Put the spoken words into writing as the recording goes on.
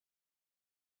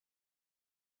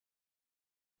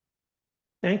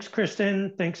Thanks,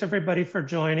 Kristen. Thanks, everybody, for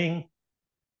joining.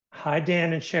 Hi,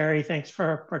 Dan and Sherry. Thanks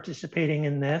for participating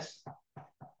in this.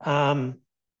 I'm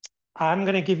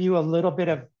going to give you a little bit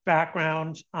of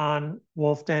background on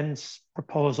Wolfden's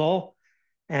proposal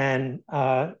and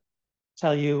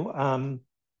tell you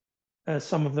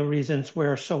some of the reasons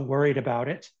we're so worried about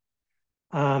it.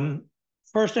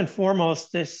 First and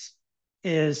foremost, this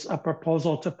is a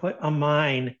proposal to put a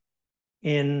mine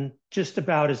in just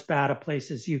about as bad a place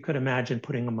as you could imagine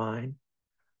putting a mine.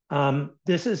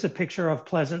 This is a picture of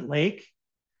Pleasant Lake,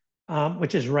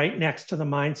 which is right next to the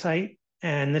mine site.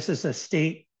 And this is a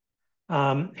state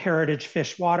heritage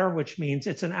fish water, which means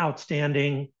it's an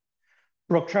outstanding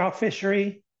brook trout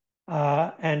fishery.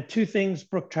 And two things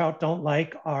brook trout don't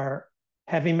like are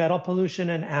heavy metal pollution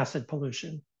and acid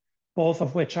pollution, both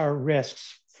of which are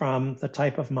risks from the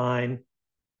type of mine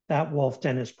that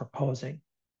Wolfden is proposing.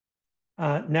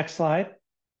 Next slide.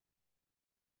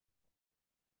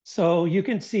 So you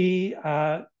can see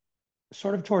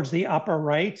sort of towards the upper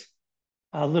right,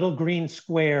 a little green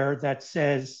square that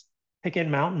says Picket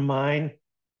Mountain Mine.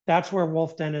 That's where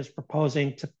Wolfden is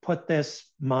proposing to put this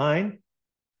mine.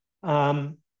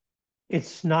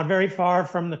 It's not very far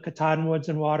from the Katahdin Woods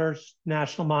and Waters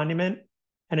National Monument,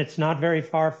 and it's not very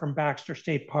far from Baxter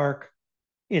State Park.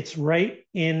 It's right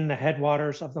in the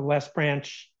headwaters of the West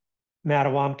Branch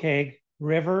Mattawamkeag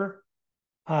River,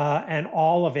 and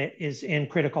all of it is in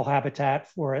critical habitat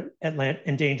for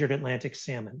endangered Atlantic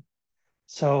salmon.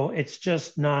 So it's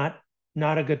just not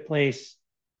a good place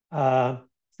for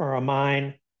a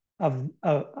mine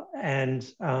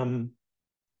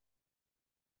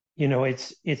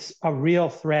it's a real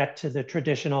threat to the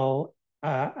traditional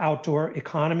outdoor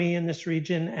economy in this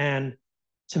region and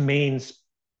to Maine's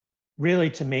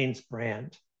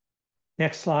brand.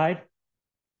 Next slide.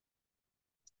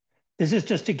 This is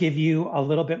just to give you a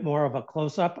little bit more of a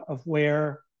close-up of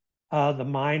where the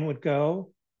mine would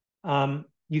go.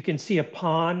 You can see a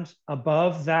pond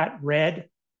above that red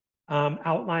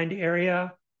outlined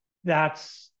area.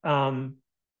 That's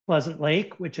Pleasant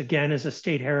Lake, which again is a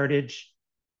state heritage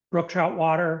brook trout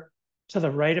water. To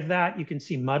the right of that, you can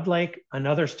see Mud Lake,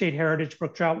 another state heritage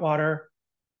brook trout water.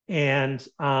 And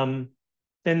then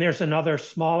there's another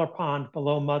smaller pond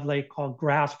below Mud Lake called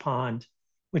Grass Pond,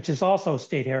 which is also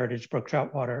state heritage brook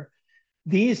trout water.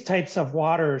 These types of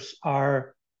waters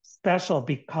are special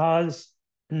because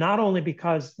not only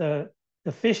because the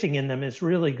fishing in them is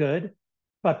really good,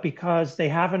 but because they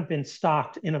haven't been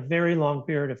stocked in a very long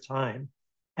period of time.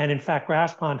 And in fact,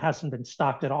 Grass Pond hasn't been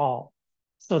stocked at all.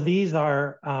 So these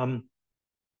are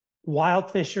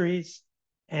wild fisheries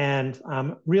and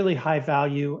really high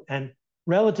value, and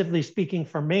relatively speaking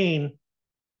for Maine,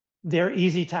 they're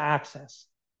easy to access.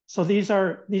 So these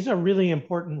are really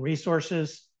important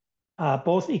resources,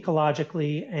 both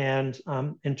ecologically and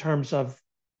in terms of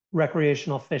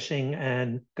recreational fishing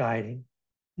and guiding.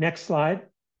 Next slide.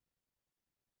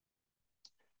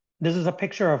 This is a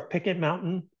picture of Picket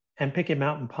Mountain and Picket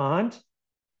Mountain Pond.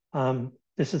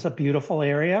 This is a beautiful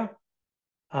area.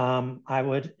 I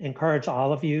would encourage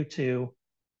all of you to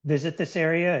visit this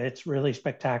area. It's really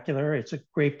spectacular. It's a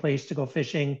great place to go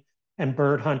fishing and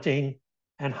bird hunting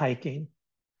and hiking.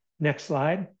 Next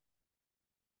slide.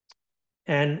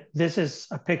 And this is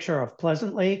a picture of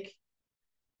Pleasant Lake.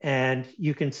 And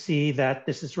you can see that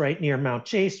this is right near Mount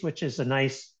Chase, which is a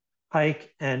nice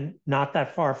hike and not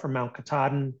that far from Mount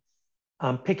Katahdin.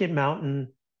 Picket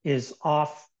Mountain is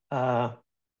off the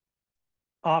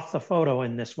photo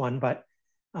in this one, but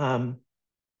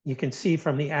you can see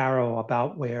from the arrow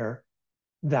about where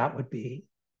that would be.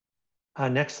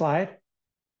 Next slide.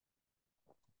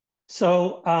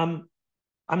 So I'm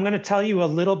going to tell you a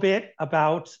little bit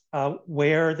about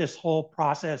where this whole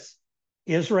process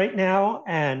is right now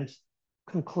and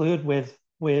conclude with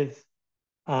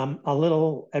a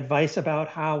little advice about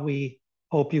how we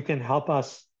hope you can help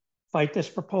us fight this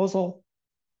proposal.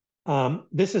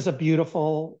 This is a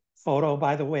beautiful photo,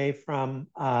 by the way, from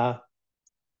a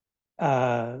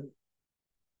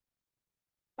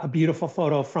beautiful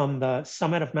photo from the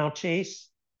summit of Mount Chase.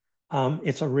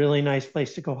 It's a really nice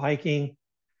place to go hiking.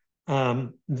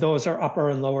 Those are Upper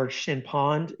and Lower Shin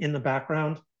Pond in the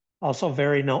background. Also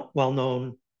very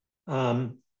well-known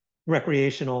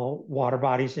recreational water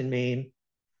bodies in Maine.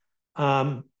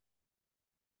 Wolfden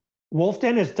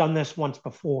has done this once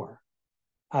before.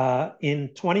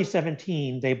 In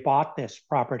 2017, they bought this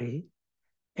property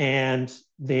and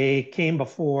they came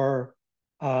before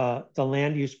the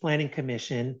Land Use Planning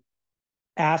Commission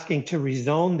asking to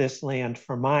rezone this land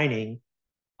for mining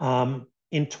in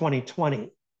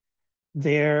 2020.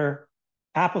 Their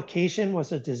application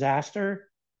was a disaster.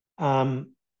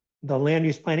 The Land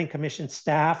Use Planning Commission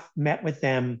staff met with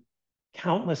them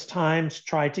countless times,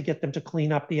 tried to get them to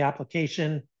clean up the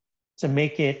application to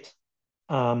make it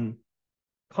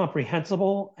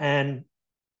comprehensible, and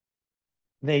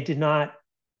they did not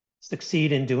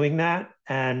succeed in doing that.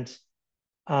 And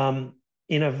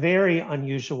in a very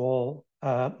unusual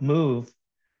move,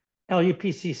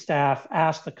 LUPC staff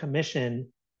asked the commission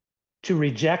to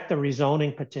reject the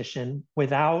rezoning petition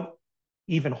without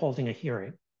even holding a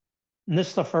hearing. And this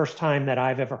is the first time that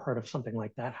I've ever heard of something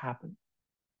like that happen.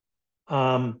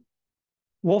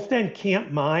 Wolf Den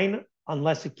can't mine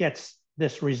unless it gets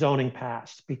this rezoning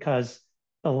passed, because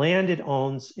the land it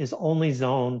owns is only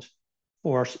zoned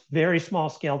for very small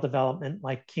scale development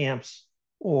like camps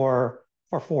or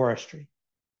for forestry.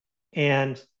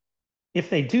 And if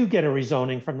they do get a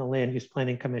rezoning from the Land Use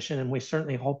Planning Commission, and we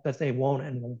certainly hope that they won't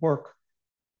and will work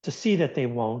to see that they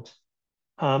won't,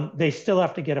 they still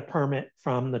have to get a permit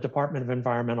from the Department of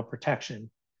Environmental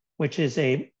Protection, which is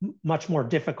a much more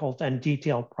difficult and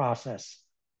detailed process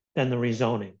than the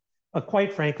rezoning. But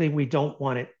quite frankly, we don't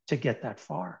want it to get that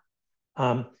far.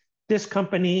 This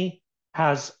company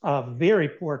has a very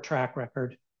poor track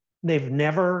record. They've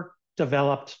never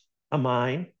developed a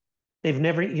mine. They've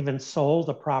never even sold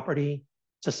a property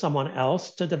to someone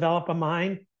else to develop a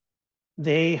mine.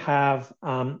 They have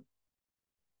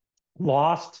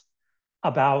lost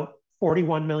about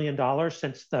 $41 million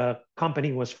since the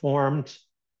company was formed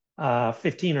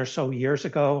 15 or so years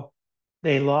ago.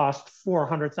 They lost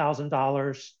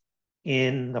 $400,000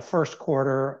 in the first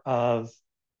quarter of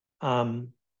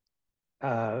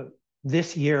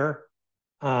this year.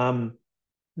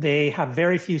 They have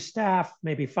very few staff,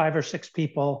 maybe 5 or 6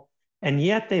 people, and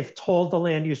yet they've told the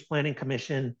Land Use Planning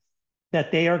Commission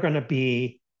that they are going to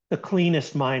be the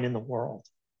cleanest mine in the world.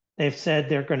 They've said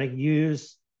they're going to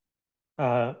use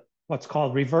what's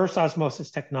called reverse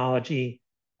osmosis technology,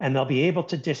 and they'll be able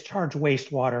to discharge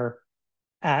wastewater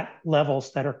at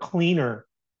levels that are cleaner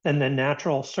than the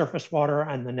natural surface water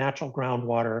and the natural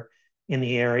groundwater in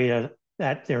the area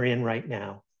that they're in right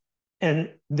now.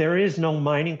 And there is no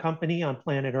mining company on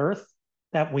planet Earth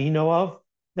that we know of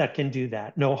that can do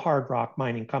that. No hard rock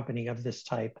mining company of this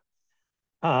type.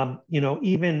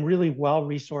 Even really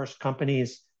well-resourced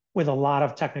companies with a lot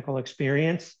of technical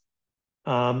experience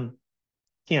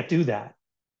can't do that.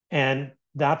 And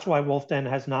that's why Wolf Den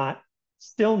has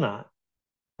still not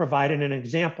provided an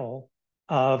example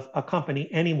of a company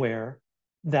anywhere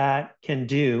that can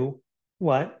do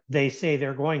what they say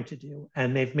they're going to do.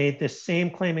 And they've made this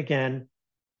same claim again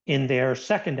in their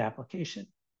second application.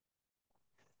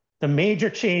 The major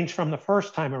change from the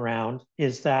first time around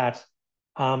is that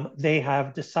they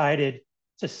have decided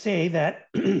to say that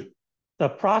the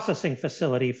processing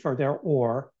facility for their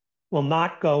ore will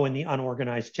not go in the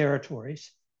unorganized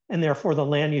territories, and therefore the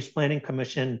Land Use Planning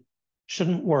Commission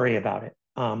shouldn't worry about it.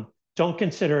 Don't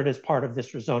consider it as part of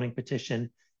this rezoning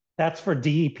petition. That's for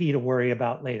DEP to worry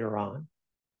about later on.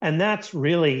 And that's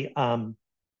really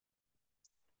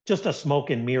just a smoke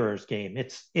and mirrors game.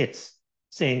 It's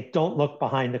saying, don't look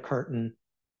behind the curtain.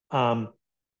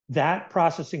 That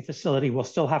processing facility will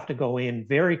still have to go in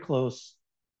very close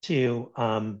to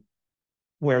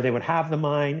where they would have the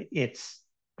mine. It's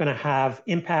going to have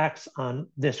impacts on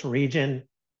this region.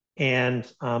 And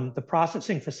the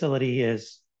processing facility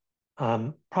is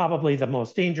probably the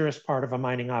most dangerous part of a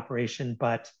mining operation,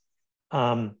 but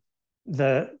the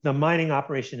mining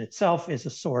operation itself is a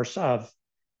source of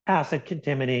acid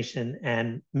contamination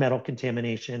and metal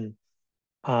contamination.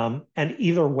 And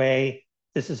either way,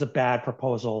 this is a bad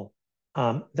proposal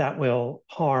that will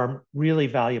harm really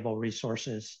valuable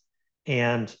resources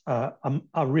and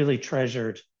a really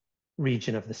treasured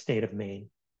region of the state of Maine.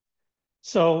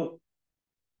 So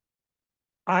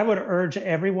I would urge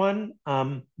everyone,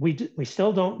 we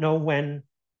still don't know when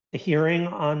the hearing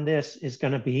on this is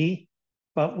going to be,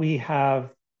 but we have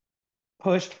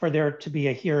pushed for there to be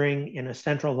a hearing in a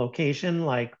central location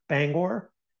like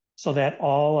Bangor, so that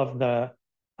all of the,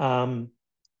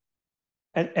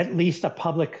 at least a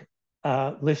public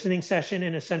listening session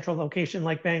in a central location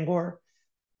like Bangor,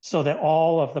 so that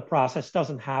all of the process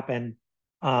doesn't happen,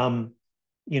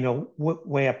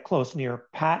 way up close near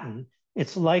Patton.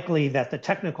 It's likely that the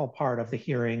technical part of the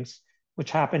hearings,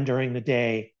 which happen during the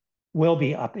day, will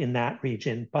be up in that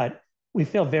region. But we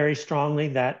feel very strongly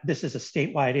that this is a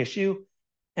statewide issue,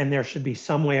 and there should be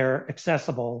somewhere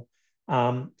accessible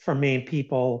for Maine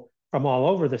people from all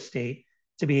over the state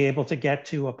to be able to get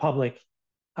to a public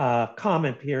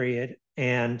comment period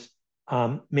and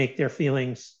make their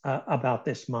feelings about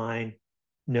this mine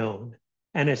known.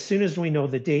 And as soon as we know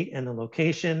the date and the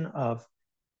location of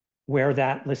where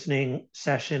that listening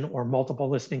session or multiple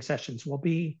listening sessions will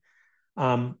be,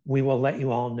 we will let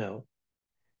you all know.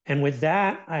 And with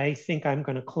that, I think I'm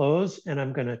going to close and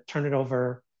I'm going to turn it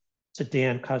over to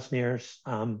Dan Cusniers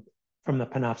from the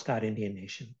Penobscot Indian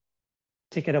Nation.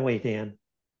 Take it away, Dan.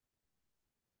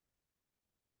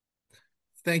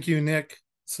 Thank you, Nick.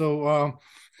 So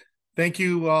thank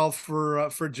you all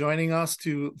for joining us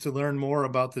to learn more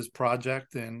about this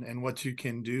project and what you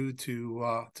can do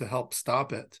to help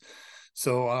stop it.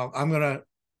 So I'm going to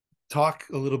talk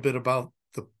a little bit about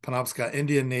the Penobscot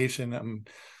Indian Nation and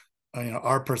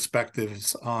our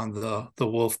perspectives on the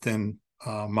Wolfton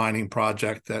mining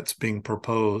project that's being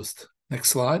proposed. Next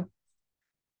slide.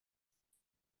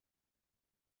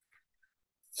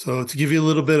 So to give you a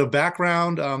little bit of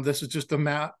background, this is just a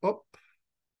map. Oh,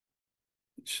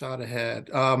 shot ahead.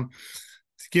 To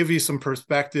give you some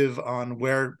perspective on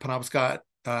where Penobscot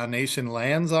Nation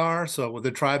lands are. So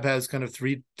the tribe has kind of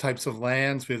three types of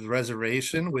lands. We have the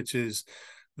reservation, which is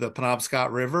the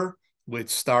Penobscot River, which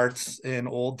starts in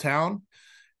Old Town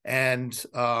and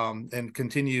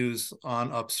continues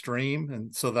on upstream.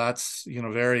 And so that's,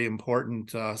 very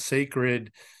important,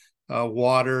 sacred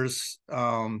waters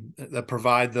that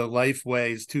provide the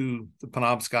lifeways to the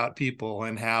Penobscot people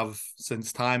and have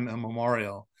since time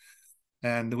immemorial.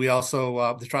 And we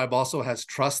also, the tribe also has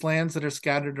trust lands that are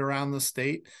scattered around the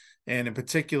state. And in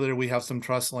particular, we have some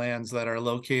trust lands that are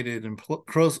located in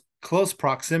close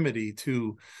proximity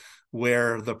to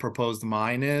where the proposed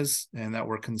mine is and that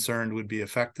we're concerned would be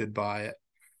affected by it.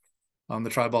 The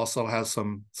tribe also has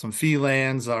some fee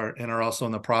lands and are also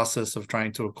in the process of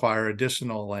trying to acquire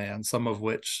additional land, some of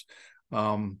which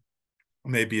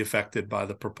may be affected by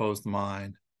the proposed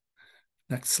mine.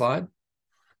 Next slide.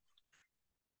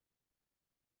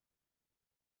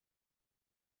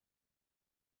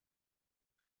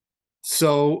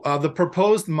 So the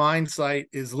proposed mine site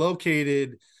is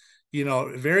located,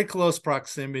 very close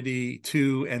proximity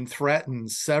to and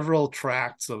threatens several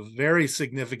tracts of very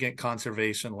significant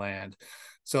conservation land.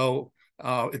 So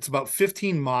it's about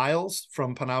 15 miles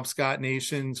from Penobscot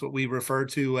Nation's, what we refer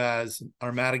to as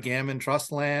our Mattagamon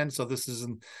Trust Land. So this is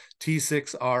in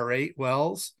T6R8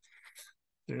 wells.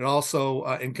 It also,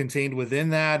 and contained within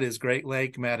that is Great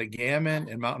Lake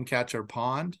Mattagamon and Mountain Catcher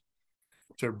Pond,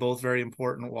 which are both very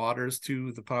important waters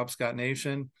to the Penobscot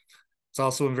Nation. It's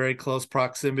also in very close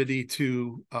proximity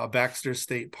to Baxter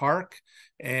State Park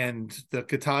and the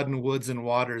Katahdin Woods and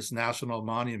Waters National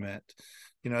Monument.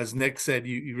 As Nick said,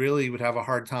 you really would have a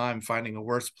hard time finding a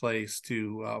worse place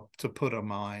to put a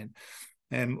mine.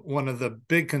 And one of the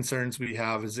big concerns we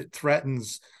have is it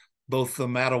threatens both the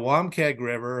Mattawamkeag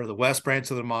River, the west branch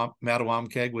of the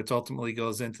Mattawamkeag, which ultimately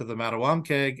goes into the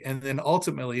Mattawamkeag, and then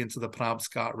ultimately into the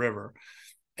Penobscot River.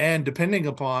 And depending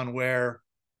upon where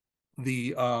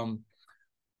the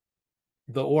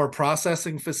ore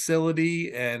processing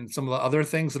facility and some of the other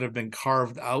things that have been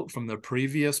carved out from the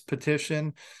previous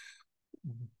petition,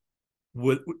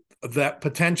 that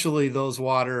potentially those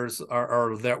waters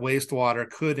or that wastewater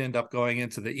could end up going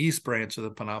into the east branch of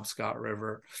the Penobscot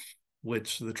River,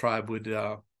 which the tribe would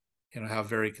have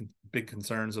very big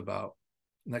concerns about.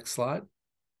 Next slide.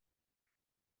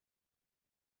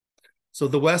 So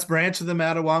the west branch of the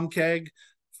Mattawamkeag,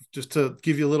 just to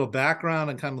give you a little background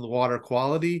and kind of the water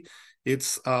quality,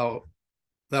 it's that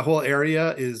whole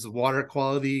area is water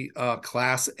quality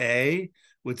class A,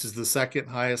 which is the second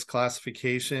highest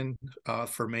classification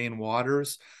for Maine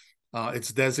waters.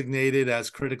 It's designated as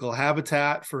critical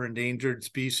habitat for endangered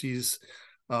species,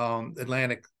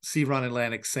 sea-run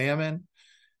Atlantic salmon.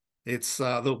 It's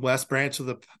the west branch of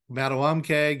the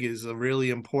Mattawamkeag is really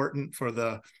important for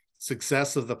the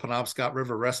success of the Penobscot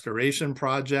River Restoration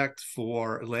Project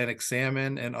for Atlantic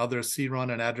salmon and other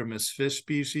sea-run and anadromous fish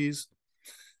species.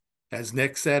 As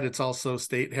Nick said, it's also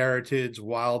state heritage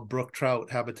wild brook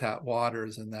trout habitat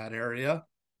waters in that area.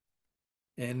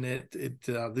 And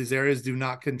these areas do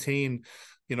not contain,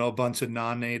 a bunch of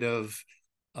non-native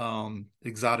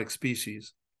exotic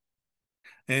species.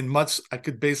 And I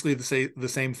could basically say the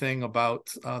same thing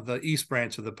about the east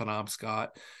branch of the Penobscot,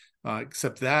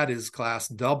 except that is class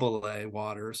AA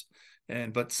waters.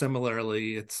 But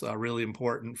similarly, it's really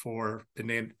important for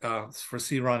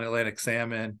sea-run Atlantic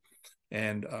salmon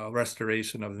and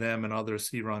restoration of them and other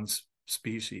sea-run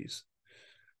species.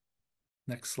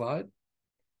 Next slide.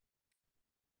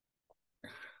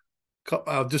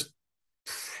 Just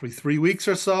 3 weeks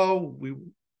or so,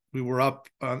 we were up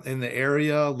in the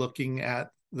area looking at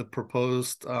the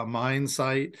proposed mine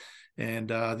site.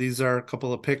 And these are a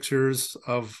couple of pictures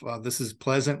of, this is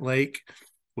Pleasant Lake,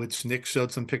 which Nick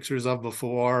showed some pictures of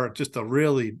before. Just a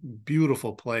really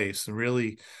beautiful place and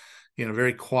really,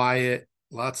 very quiet,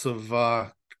 lots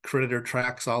of critter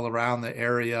tracks all around the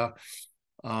area.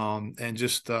 And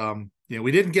just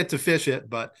we didn't get to fish it,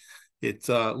 but it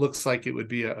looks like it would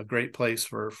be a great place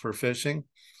for fishing.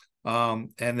 And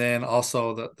then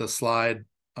also the slide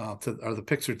or the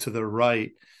picture to the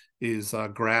right is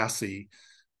grassy,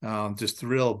 just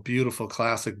real beautiful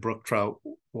classic brook trout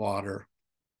water.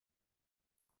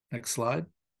 Next slide.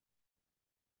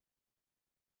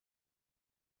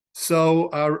 So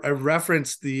I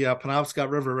referenced the Penobscot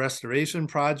River Restoration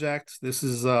Project. This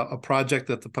is a project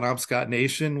that the Penobscot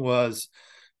Nation was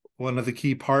one of the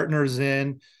key partners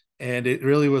in, and it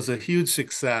really was a huge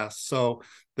success. So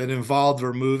that involved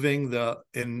removing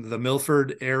in the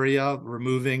Milford area,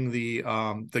 removing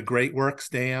the Great Works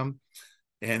Dam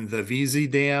and the VZ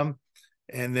Dam,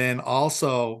 and then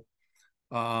also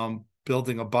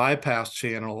building a bypass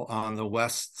channel on the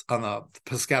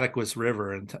Piscataquis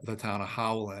River in the town of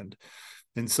Howland.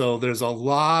 And so there's a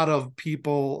lot of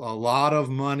people, a lot of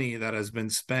money that has been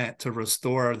spent to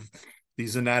restore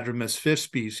these anadromous fish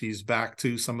species back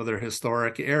to some of their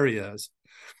historic areas.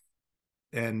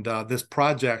 And this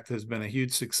project has been a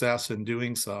huge success in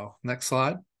doing so. Next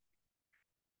slide.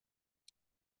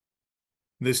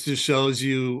 This just shows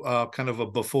you kind of a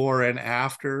before and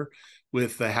after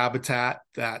with the habitat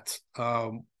that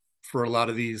for a lot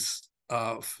of these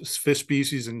fish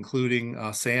species,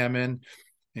 including salmon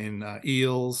and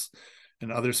eels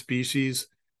and other species.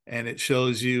 And it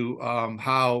shows you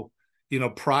how,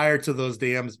 prior to those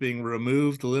dams being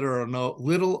removed,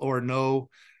 little or no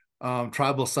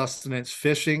tribal sustenance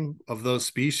fishing of those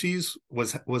species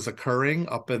was occurring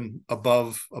up and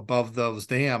above those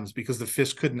dams because the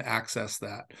fish couldn't access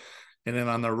that. And then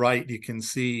on the right, you can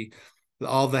see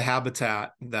all the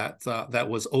habitat that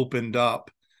was opened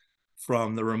up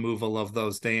from the removal of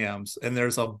those dams. And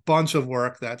there's a bunch of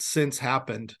work that's since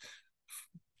happened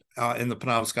in the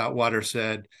Penobscot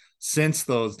watershed since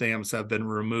those dams have been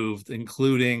removed,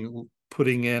 including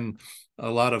putting in a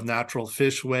lot of natural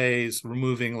fishways,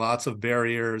 removing lots of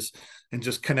barriers, and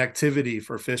just connectivity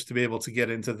for fish to be able to get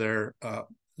into their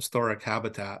historic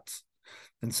habitats.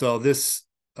 And so this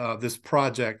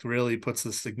project really puts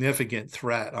a significant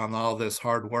threat on all this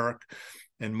hard work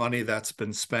and money that's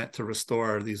been spent to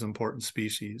restore these important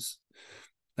species.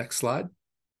 Next slide.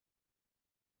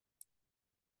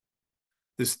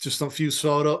 This is just a few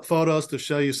photos to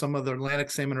show you some of the Atlantic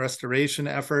salmon restoration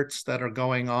efforts that are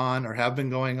going on or have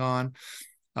been going on.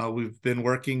 We've been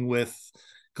working with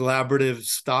collaborative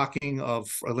stocking of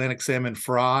Atlantic salmon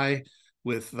fry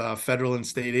with federal and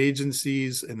state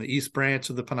agencies in the East Branch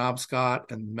of the Penobscot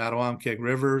and Mattawamkeag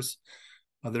rivers.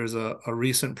 There's a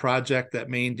recent project that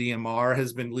Maine DMR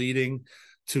has been leading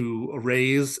to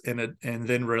raise and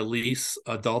then release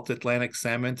adult Atlantic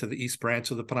salmon to the East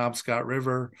Branch of the Penobscot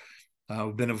River.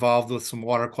 We've been involved with some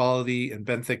water quality and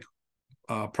benthic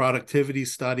productivity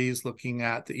studies looking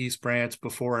at the East Branch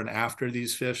before and after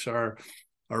these fish are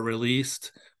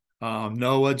released.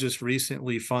 NOAA just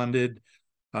recently funded,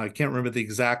 I can't remember the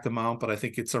exact amount, but I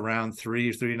think it's around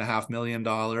 $3.5 million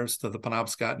to the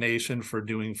Penobscot Nation for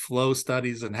doing flow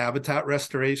studies and habitat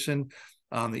restoration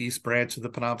on the East Branch of the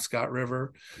Penobscot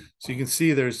River. So you can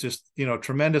see there's just, a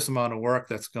tremendous amount of work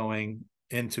that's going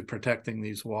into protecting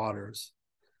these waters.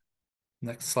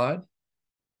 Next slide.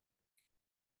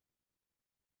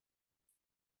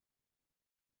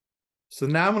 So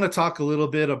now I'm going to talk a little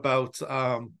bit about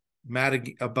the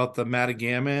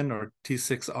Mattagamon or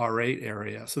T6R8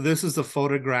 area. So this is a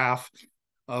photograph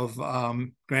of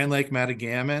Grand Lake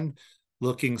Mattagamon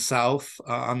looking south.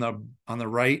 On the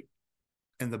right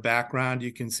in the background,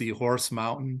 you can see Horse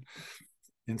Mountain.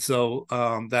 And so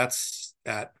that's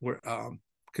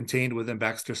contained within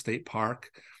Baxter State Park.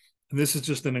 And this is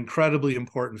just an incredibly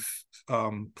important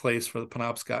place for the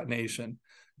Penobscot Nation.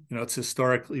 It's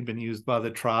historically been used by the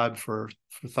tribe for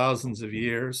thousands of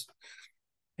years.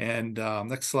 And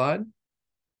next slide.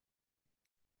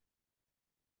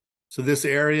 So this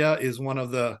area is one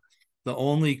of the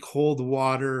only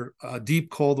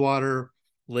deep cold water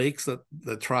lakes that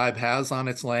the tribe has on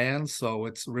its lands. So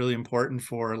it's really important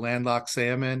for landlocked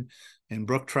salmon and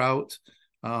brook trout,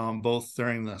 both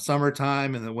during the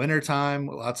summertime and the wintertime.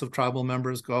 Lots of tribal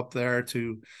members go up there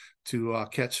to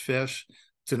catch fish.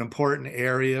 It's an important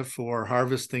area for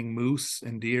harvesting moose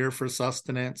and deer for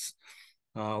sustenance.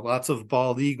 Lots of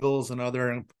bald eagles and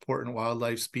other important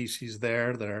wildlife species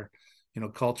there that are,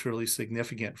 culturally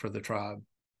significant for the tribe.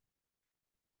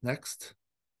 Next.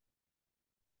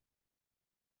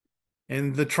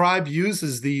 And the tribe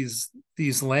uses these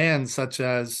lands, such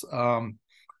as in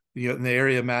the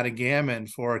area of Mattagamon,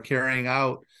 for carrying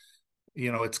out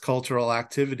its cultural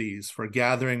activities, for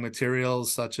gathering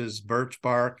materials such as birch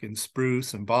bark and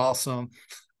spruce and balsam,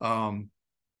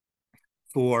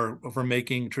 for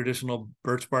making traditional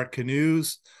birch bark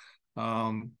canoes,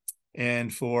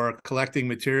 and for collecting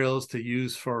materials to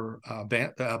use for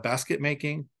basket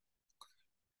making,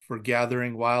 for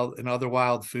gathering wild and other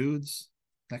wild foods.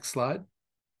 Next slide.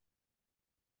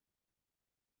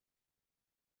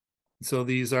 So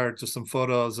these are just some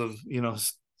photos of,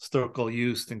 historical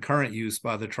use and current use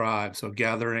by the tribe. So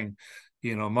gathering,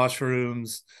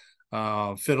 mushrooms,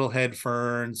 fiddlehead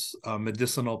ferns,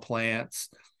 medicinal plants.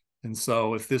 And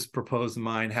so if this proposed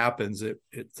mine happens, it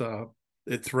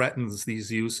threatens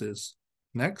these uses.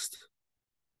 Next.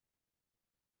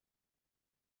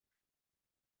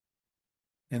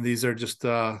 And these are just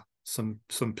some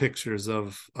pictures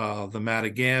of the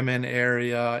Mattagamon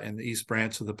area and the East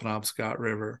Branch of the Penobscot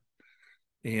River.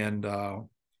 And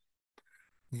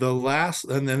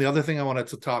and then the other thing I wanted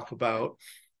to talk about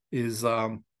is,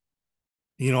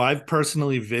 I've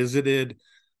personally visited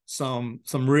some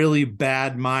really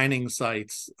bad mining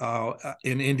sites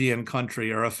in Indian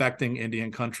country, or affecting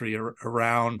Indian country, or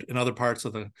around in other parts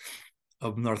of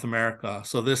North America.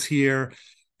 So this here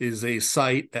is a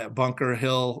site at Bunker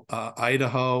Hill,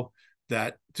 Idaho,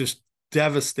 that just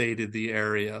devastated the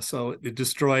area. So it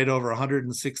destroyed over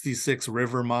 166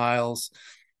 river miles,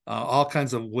 all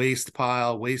kinds of waste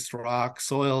pile, waste rock,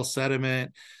 soil,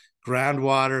 sediment,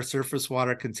 groundwater, surface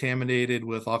water contaminated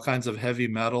with all kinds of heavy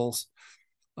metals.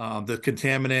 The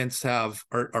contaminants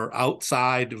are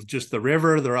outside of just the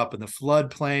river. They're up in the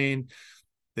floodplain.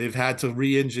 They've had to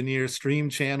re-engineer stream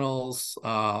channels,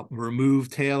 remove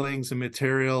tailings and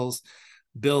materials,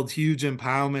 build huge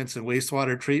impoundments and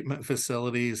wastewater treatment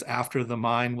facilities after the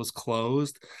mine was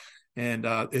closed, and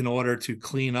in order to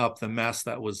clean up the mess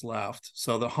that was left.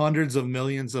 So the hundreds of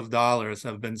millions of dollars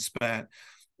have been spent,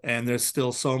 and there's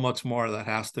still so much more that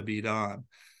has to be done.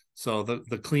 So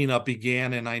the cleanup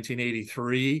began in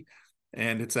 1983,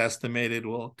 and it's estimated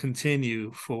will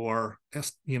continue for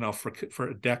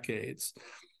decades.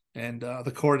 And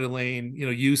the Coeur d'Alene,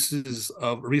 uses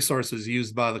of resources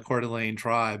used by the Coeur d'Alene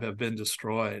tribe have been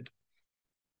destroyed.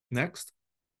 Next.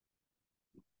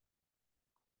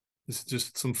 This is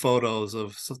just some photos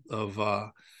of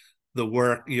the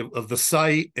work of the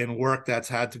site, and work that's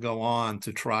had to go on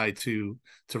to try to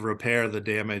repair the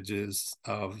damages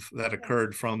that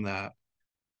occurred from that.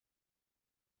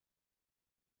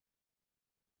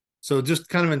 So just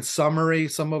kind of in summary,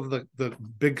 some of the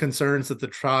big concerns that the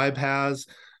tribe has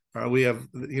we have,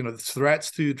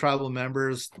 threats to tribal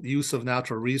members, use of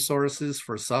natural resources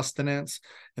for sustenance.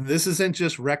 And this isn't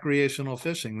just recreational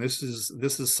fishing. This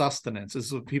is sustenance. This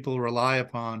is what people rely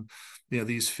upon,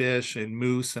 these fish and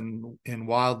moose and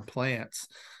wild plants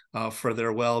for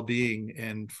their well-being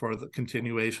and for the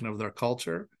continuation of their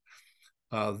culture.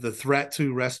 The threat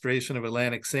to restoration of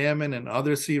Atlantic salmon and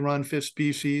other sea-run fish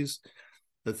species,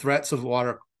 the threats to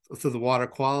the water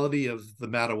quality of the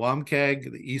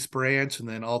Mattawamkeag, the East Branch, and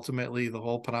then ultimately the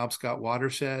whole Penobscot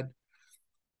watershed,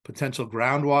 potential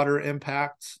groundwater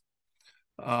impacts,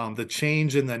 the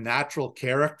change in the natural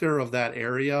character of that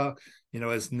area.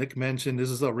 As Nick mentioned, this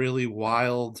is a really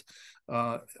wild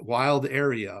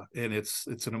area, and it's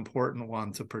an important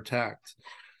one to protect.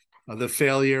 The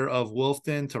failure of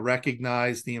Wolfton to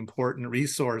recognize the important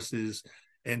resources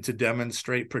and to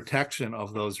demonstrate protection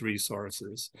of those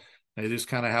resources. They just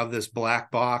kind of have this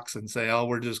black box and say, oh,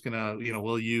 we're just gonna,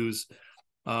 we'll use,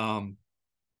 we're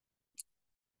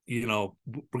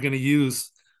gonna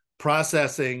use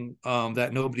processing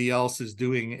that nobody else is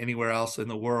doing anywhere else in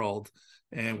the world,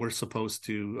 and we're supposed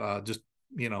to just,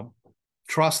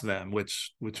 trust them,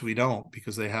 which we don't,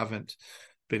 because they haven't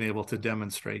been able to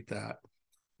demonstrate that.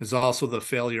 There's also the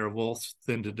failure of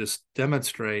Wolfton to just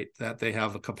demonstrate that they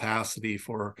have a capacity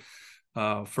for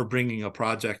bringing a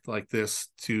project like this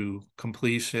to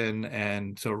completion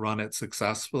and to run it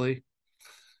successfully.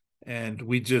 And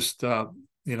we just,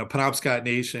 Penobscot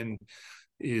Nation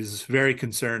is very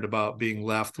concerned about being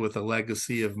left with a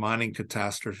legacy of mining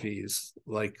catastrophes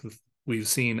like we've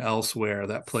seen elsewhere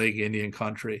that plague Indian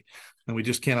country. And we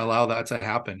just can't allow that to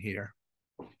happen here.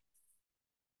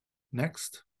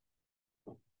 Next.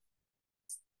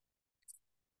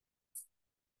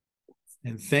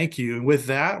 And thank you. And with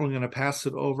that, we're going to pass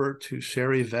it over to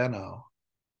Sherry Venno.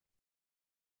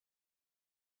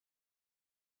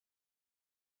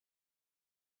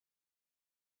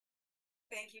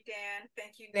 Thank you, Dan.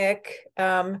 Thank you, Nick.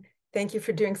 Thank you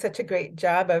for doing such a great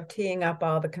job of teeing up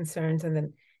all the concerns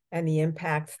and the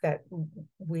impacts that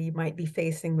we might be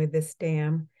facing with this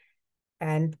dam.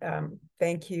 And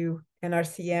thank you,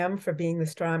 NRCM, for being the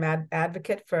strong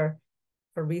advocate for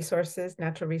resources,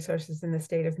 natural resources in the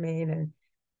state of Maine,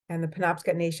 and the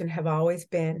Penobscot Nation have always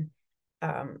been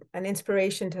an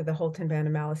inspiration to the Houlton Band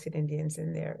of Maliseet Indians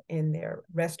in their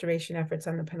restoration efforts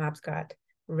on the Penobscot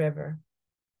River.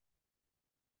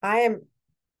 I'm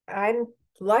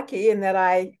lucky in that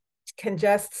I can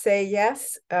just say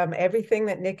yes. Everything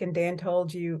that Nick and Dan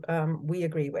told you, we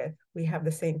agree with. We have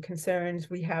the same concerns.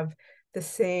 We have the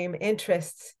same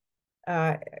interests,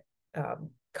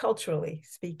 culturally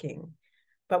speaking,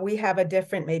 but we have a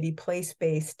different, maybe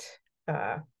place-based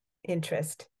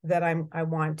interest that I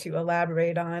want to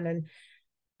elaborate on. And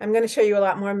I'm going to show you a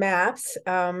lot more maps.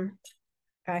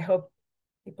 I hope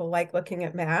people like looking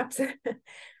at maps,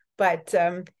 but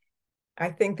I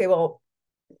think they will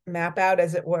map out,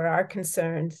 as it were, our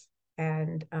concerns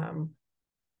and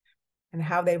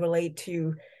how they relate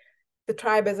to the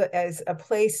tribe as a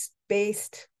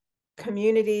place-based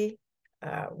community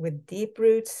with deep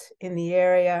roots in the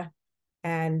area,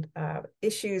 and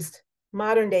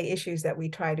modern day issues that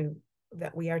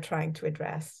we are trying to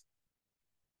address.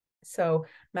 So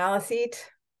Maliseet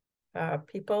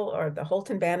people, or the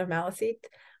Houlton Band of Maliseet,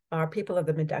 are people of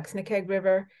the Meduxnekeag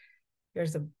River.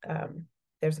 There's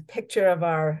a picture of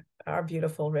our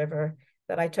beautiful river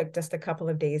that I took just a couple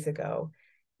of days ago.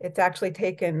 It's actually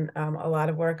taken a lot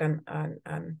of work on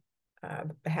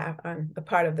the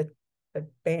part of the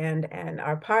band and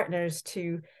our partners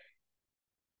to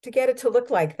get it to look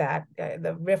like that.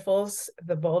 The riffles,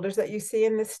 the boulders that you see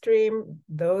in the stream,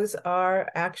 those are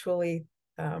actually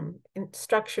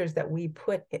structures that we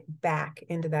put back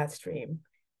into that stream.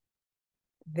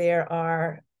 There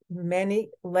are many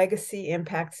legacy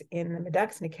impacts in the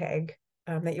Meduxnekeag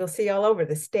that you'll see all over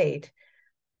the state,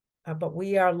 but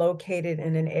we are located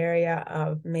in an area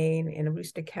of Maine, in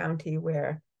Aroostook County,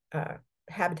 where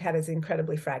habitat is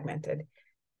incredibly fragmented.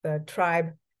 The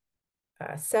tribe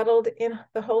settled in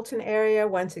the Houlton area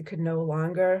once it could no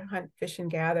longer hunt, fish, and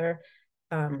gather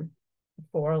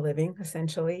for a living,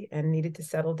 essentially, and needed to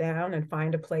settle down and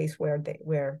find a place where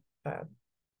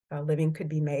a living could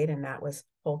be made, and that was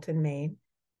Houlton, Maine.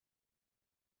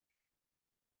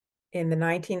 In the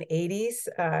 1980s,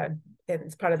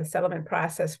 as part of the settlement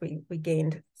process, we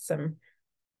gained some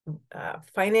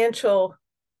financial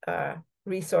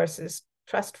resources,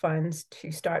 trust funds,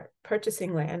 to start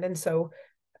purchasing land, and so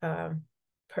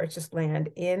purchased land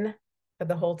in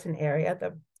the Houlton area.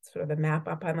 The map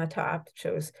up on the top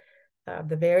shows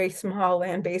the very small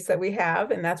land base that we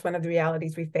have, and that's one of the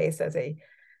realities we face as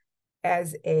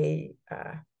a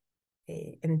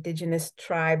indigenous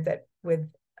tribe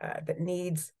that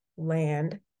needs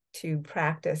land to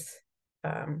practice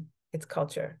its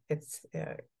culture,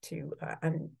 to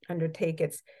undertake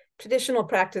its traditional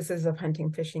practices of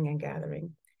hunting, fishing, and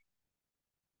gathering.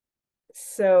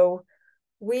 So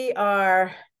we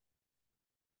are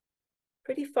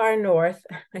pretty far north.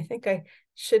 I think I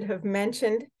should have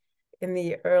mentioned in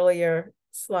the earlier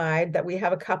slide that we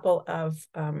have a couple of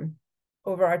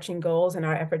overarching goals in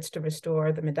our efforts to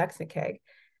restore the Meduxnekeag,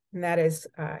 and that is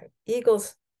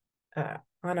eagles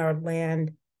on our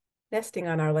land, nesting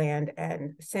on our land,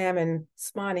 and salmon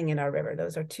spawning in our river.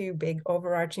 Those are two big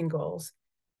overarching goals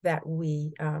that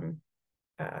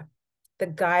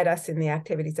that guide us in the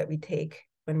activities that we take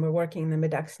when we're working in the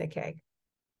Meduxnekeag.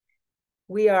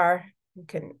 You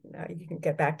can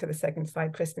get back to the second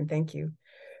slide, Kristen, thank you.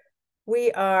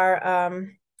 We are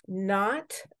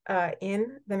not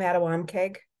in the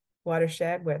Mattawamkeag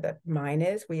watershed where the mine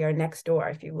is. We are next door.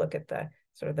 If you look at the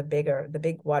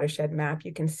big watershed map,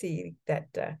 you can see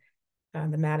that the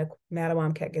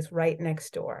Mattawamkeag is right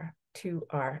next door to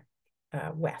our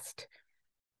west.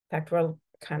 In fact, we're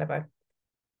kind of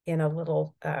in a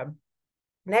little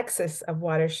nexus of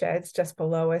watersheds. Just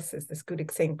below us is the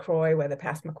Scoodic St. Croix, where the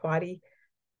Passamaquoddy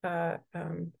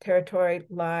territory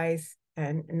lies,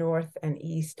 and north and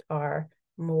east are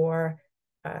more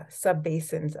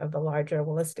subbasins of the larger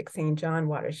Willistic St. John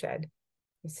watershed.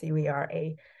 You see, we are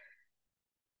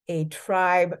a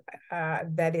tribe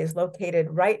that is located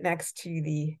right next to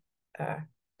the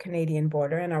Canadian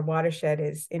border, and our watershed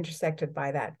is intersected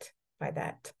by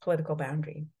that political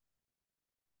boundary.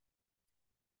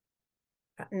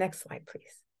 Next slide,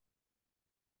 please.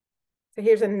 So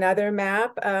here's another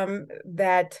map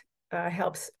that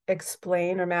helps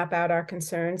explain or map out our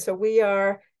concerns. So we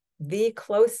are the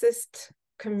closest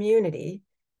community,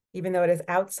 even though it is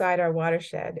outside our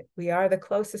watershed, we are the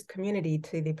closest community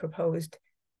to the proposed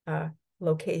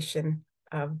location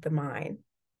of the mine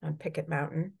on Pickett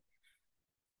Mountain.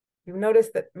 You'll notice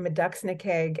that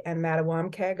Meduxnekeag and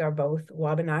Mattawamkeag are both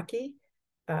Wabanaki,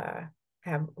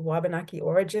 have Wabanaki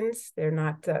origins. They're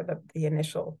not the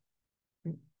initial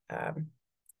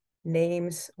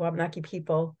names Wabanaki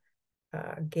people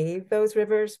gave those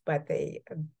rivers, but they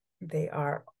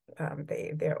are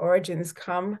their origins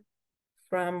come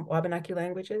from Wabanaki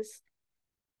languages.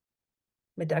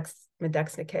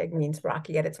 Meduxnikeg means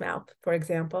rocky at its mouth, for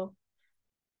example.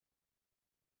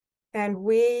 And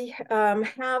we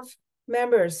have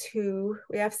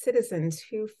citizens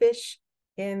who fish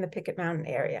in the Pickett Mountain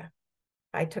area.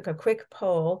 I took a quick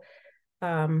poll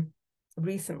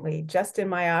recently, just in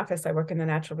my office. I work in the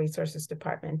Natural Resources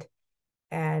Department,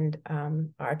 and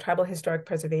our Tribal Historic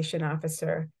Preservation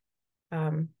Officer,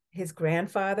 his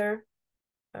grandfather,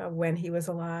 when he was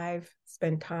alive,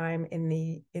 spent time in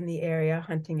the area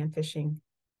hunting and fishing.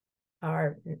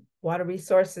 Our water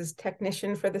resources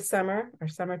technician for the summer, our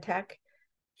summer tech,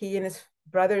 he and his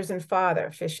brothers and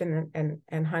father fish and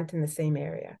hunt in the same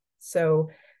area. So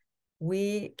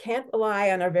we can't rely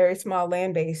on our very small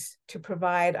land base to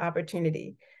provide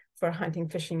opportunity for hunting,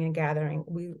 fishing, and gathering.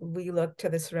 We look to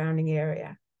the surrounding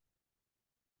area.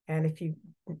 And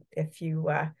if you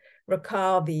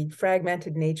recall the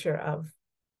fragmented nature of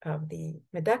the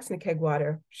Meduxnikeg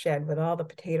watershed with all the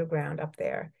potato ground up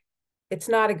there, it's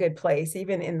not a good place.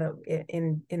 Even in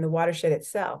the watershed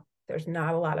itself, there's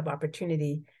not a lot of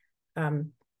opportunity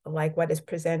like what is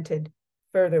presented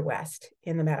further west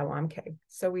in the Mattawamkeag.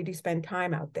 So we do spend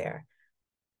time out there.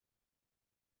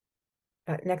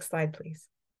 Next slide, please.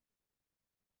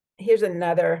 Here's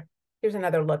another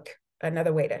look,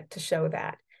 another way to show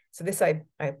that. So this, I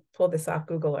pulled this off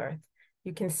Google Earth.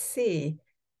 You can see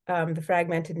the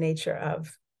fragmented nature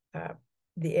of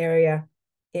the area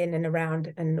in and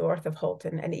around and north of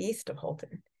Houlton and east of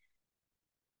Houlton.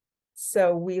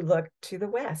 So we look to the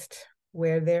west,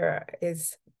 where there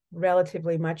is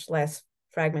relatively much less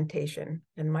fragmentation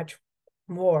and much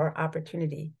more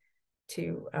opportunity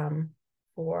to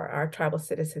for our tribal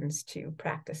citizens to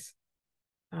practice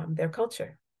their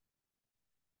culture.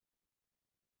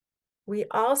 We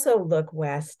also look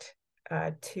west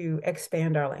to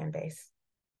expand our land base.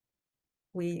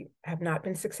 We have not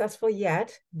been successful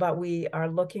yet, but we are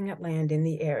looking at land in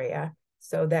the area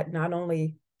so that not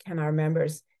only can our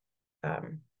members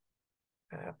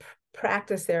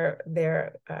practice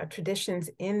their traditions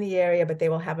in the area, but they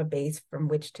will have a base from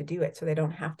which to do it, so they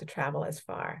don't have to travel as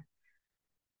far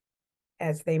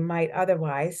as they might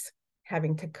otherwise,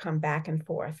 having to come back and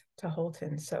forth to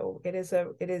Houlton. So it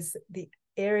is the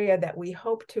area that we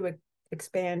hope to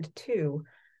expand to,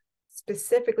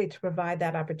 specifically to provide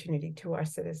that opportunity to our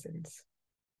citizens.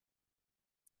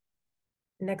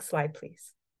 Next slide,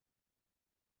 please.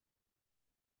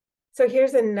 So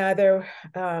here's another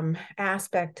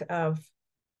aspect of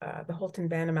the Houlton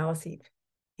Band of Maliseet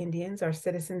Indians. Our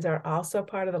citizens are also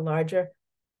part of the larger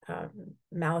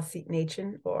Maliseet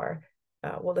Nation, or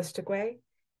Wolastoqey.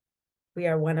 We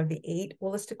are one of the 8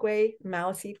 Wolastoqey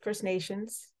Maliseet First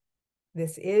Nations.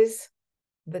 This is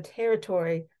the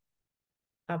territory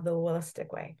of the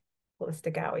Wolastoqey,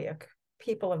 Wolastoqeyik,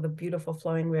 people of the beautiful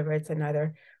flowing river. It's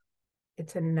another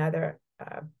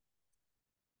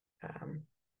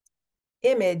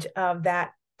image of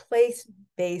that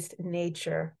place-based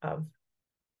nature of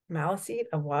Maliseet,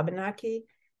 of Wabanaki.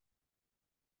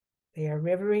 They are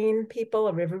riverine people,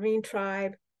 a riverine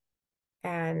tribe.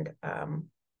 And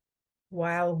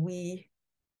while we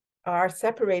are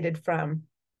separated from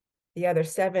the other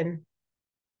 7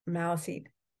 Maliseet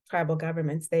tribal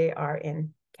governments, they are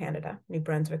in Canada, New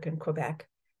Brunswick and Quebec.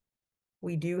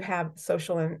 We do have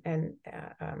social and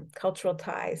cultural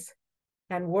ties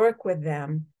and work with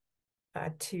them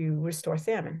to restore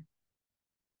salmon.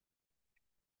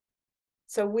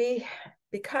 So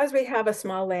because we have a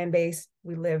small land base,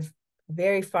 we live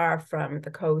very far from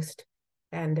the coast,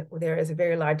 and there is a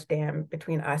very large dam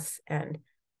between us and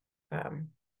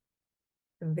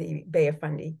the Bay of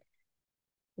Fundy.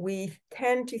 We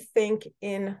tend to think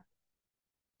in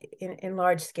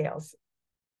large scales,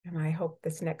 and I hope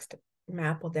this next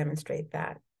map will demonstrate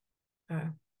that.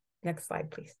 Next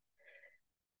slide, please.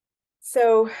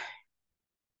 So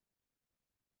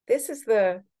this is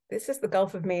the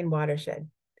Gulf of Maine watershed.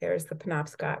 There's the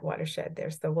Penobscot watershed.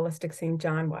 There's the Willistic St.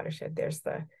 John watershed. There's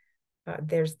the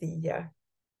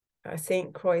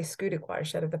St. Croix Schoodic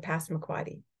watershed of the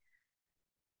Passamaquoddy.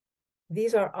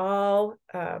 These are all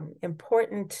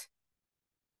important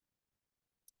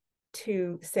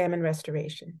to salmon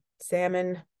restoration.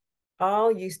 Salmon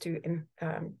all used to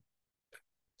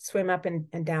swim up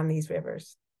and down these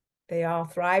rivers. They all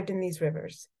thrived in these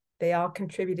rivers. They all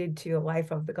contributed to the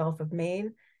life of the Gulf of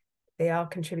Maine. They all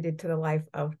contributed to the life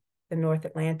of the North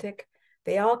Atlantic.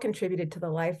 They all contributed to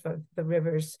the life of the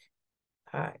rivers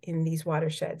in these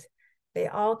watersheds. They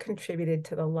all contributed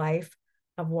to the life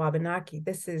of Wabanaki.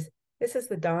 This is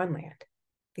the Dawnland.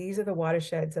 These are the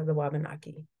watersheds of the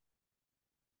Wabanaki.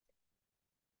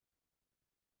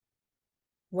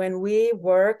 when we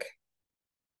work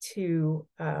to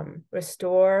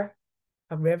restore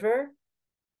a river,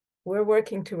 we're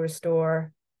working to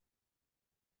restore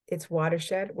its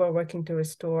watershed. We're working to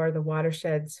restore the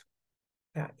watersheds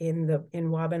in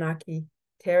Wabanaki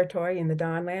territory, in the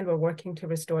Dawnland. We're working to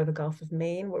restore the Gulf of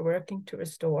Maine. We're working to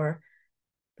restore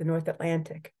the North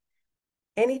Atlantic.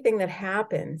 Anything that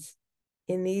happens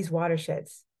in these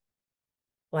watersheds,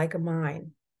 like a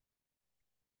mine,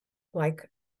 like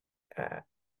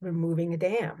removing a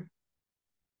dam,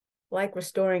 like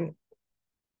restoring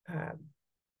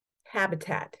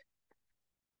habitat,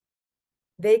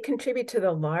 they contribute to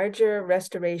the larger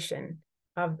restoration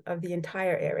of the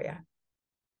entire area.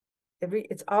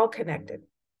 It's all connected.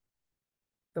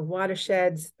 The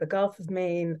watersheds, the Gulf of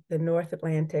Maine, the North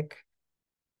Atlantic.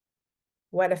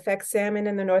 What affects salmon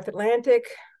in the North Atlantic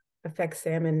affects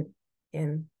salmon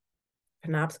in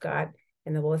Penobscot,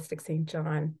 in the Willistic St.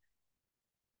 John.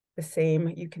 The same,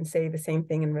 you can say the same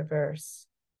thing in reverse.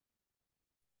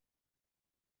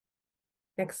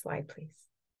 Next slide, please.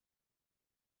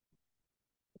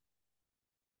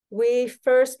 We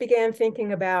first began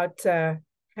thinking about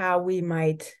how we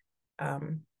might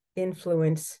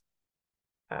influence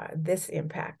this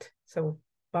impact. So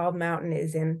Bald Mountain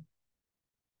is in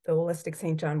the Willistic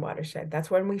St. John watershed. That's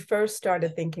when we first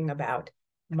started thinking about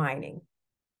mining,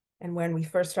 and when we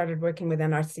first started working with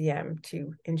NRCM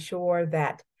to ensure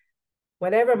that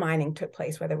whatever mining took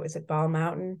place, whether it was at Bald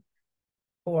Mountain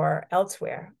or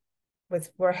elsewhere,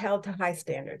 were held to high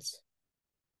standards.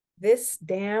 This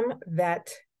dam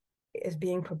that is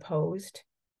being proposed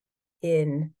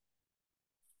in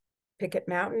Pickett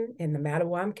Mountain, in the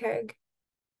Mattawamkeag,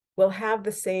 will have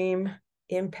the same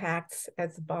impacts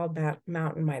as the Bald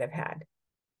Mountain might have had,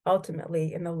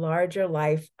 ultimately in the larger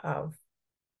life of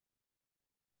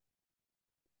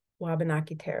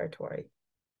Wabanaki territory.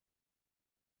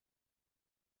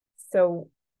 So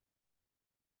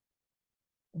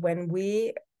when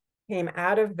we came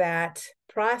out of that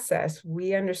process,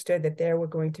 we understood that there were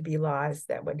going to be laws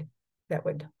that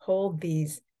would hold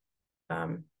these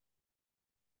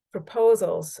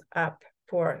proposals up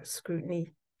for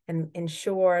scrutiny and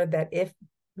ensure that if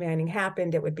mining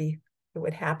happened, it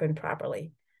would happen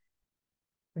properly.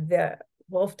 The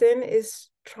Wolfton is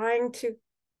trying to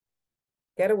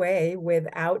get away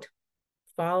without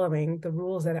following the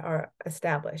rules that are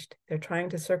established. They're trying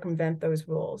to circumvent those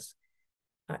rules.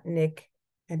 Nick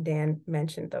and Dan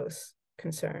mentioned those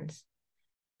concerns.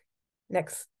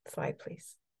 Next slide,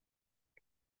 please.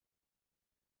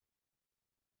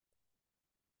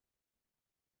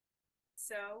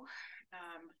 So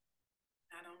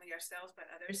not only ourselves, but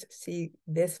others see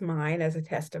this mine as a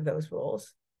test of those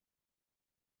rules.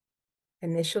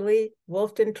 Initially,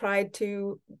 Wolfton tried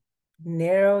to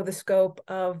narrow the scope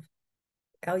of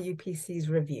LUPC's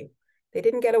review. They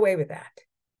didn't get away with that.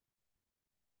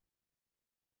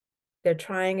 They're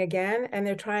trying again, and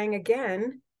they're trying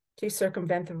again to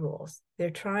circumvent the rules. They're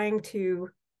trying to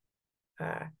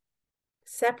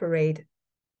separate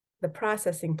the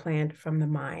processing plant from the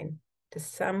mine to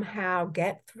somehow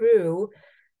get through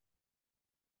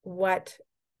what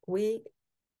we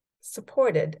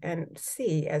supported and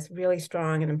see as really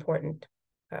strong and important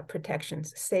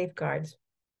protections, safeguards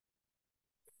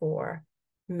for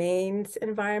Maine's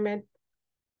environment,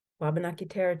 Wabanaki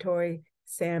territory,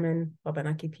 salmon,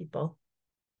 Wabanaki people.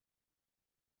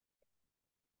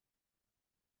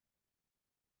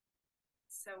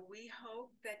 So we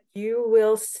hope that you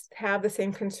will have the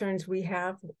same concerns we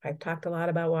have. I've talked a lot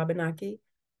about Wabanaki.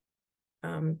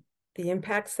 The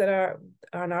impacts that are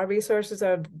on our resources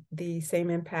are the same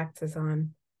impacts as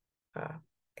on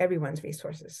everyone's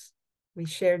resources. We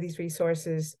share these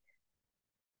resources.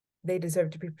 They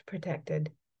deserve to be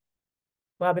protected.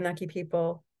 Wabanaki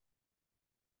people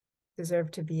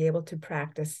deserve to be able to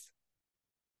practice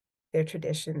their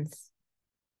traditions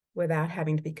without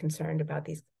having to be concerned about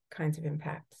these kinds of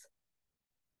impacts.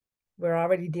 We're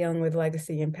already dealing with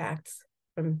legacy impacts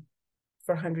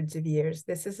for hundreds of years.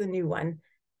 This is a new one.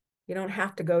 You don't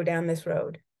have to go down this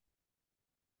road.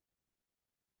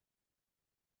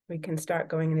 We can start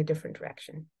going in a different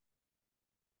direction.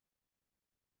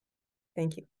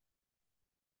 Thank you.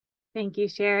 Thank you,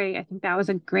 Sherry. I think that was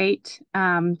a great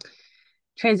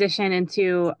transition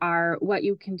into what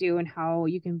you can do and how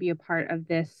you can be a part of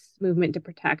this movement to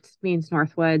protect Maine's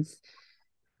Northwoods.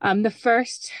 The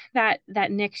first that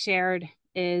Nick shared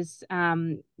is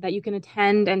that you can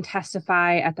attend and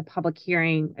testify at the public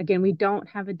hearing. Again, we don't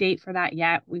have a date for that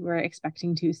yet. We were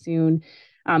expecting to soon.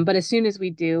 But as soon as we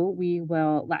do, we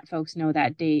will let folks know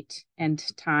that date and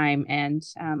time, and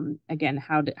again,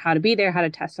 how to be there, how to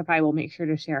testify. We'll make sure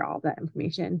to share all that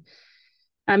information.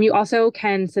 You also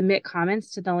can submit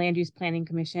comments to the Land Use Planning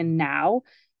Commission now,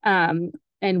 and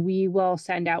we will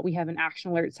send out, we have an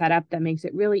action alert set up that makes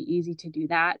it really easy to do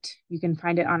that. You can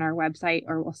find it on our website,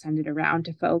 or we'll send it around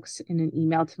to folks in an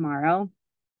email tomorrow.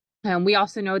 We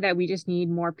also know that we just need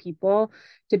more people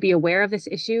to be aware of this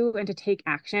issue and to take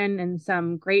action. And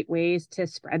some great ways to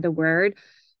spread the word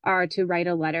are to write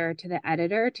a letter to the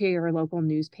editor, to your local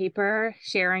newspaper,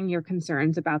 sharing your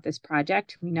concerns about this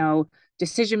project. We know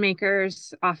decision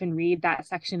makers often read that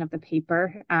section of the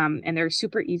paper, and they're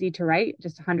super easy to write,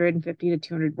 just 150 to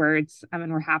 200 words.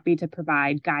 And we're happy to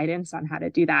provide guidance on how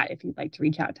to do that if you'd like to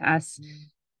reach out to us.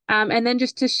 And then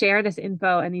just to share this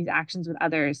info and these actions with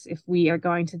others. If we are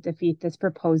going to defeat this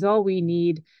proposal, we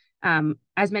need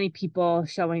as many people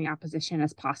showing opposition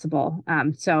as possible.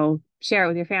 So share it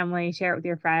with your family, share it with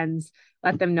your friends,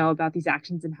 let them know about these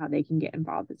actions and how they can get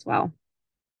involved as well.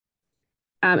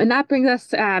 And that brings us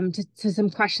to some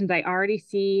questions. I already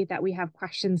see that we have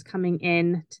questions coming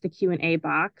in to the Q&A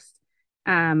box.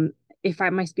 If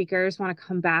my speakers want to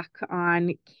come back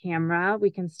on camera, we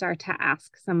can start to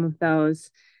ask some of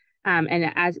those.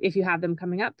 And if you have them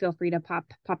coming up, feel free to pop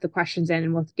the questions in,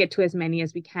 and we'll get to as many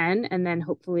as we can. And then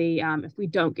hopefully, if we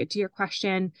don't get to your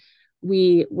question,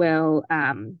 we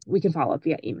can follow up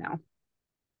via email.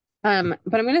 But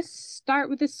I'm going to start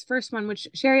with this first one, which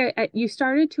Sherry, you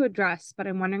started to address, but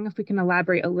I'm wondering if we can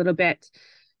elaborate a little bit.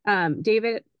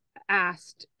 David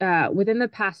asked, within the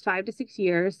past 5 to 6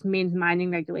 years, Maine's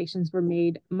mining regulations were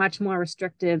made much more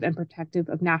restrictive and protective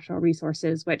of natural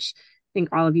resources, which I think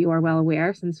all of you are well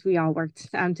aware, since we all worked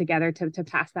together to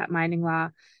pass that mining law.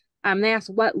 They asked,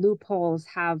 what loopholes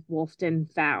have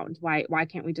Wolfden found? Why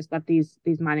can't we just let these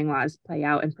mining laws play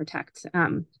out and protect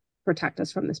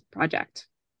us from this project?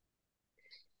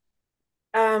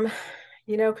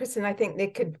 Kristen, I think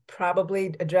Nick could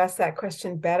probably address that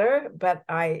question better, but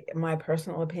my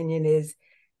personal opinion is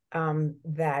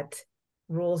that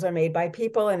rules are made by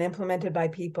people and implemented by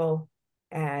people,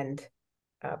 and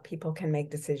people can make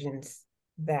decisions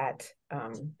that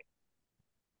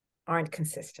aren't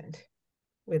consistent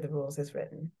with the rules as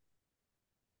written.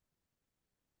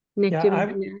 Nick,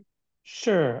 yeah,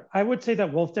 sure. I would say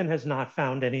that Wolfden has not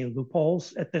found any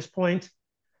loopholes at this point.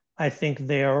 I think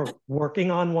they're working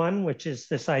on one, which is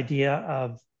this idea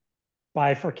of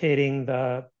bifurcating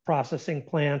the processing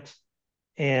plant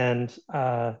and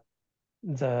the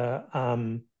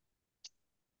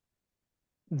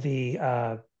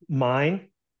mine,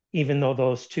 even though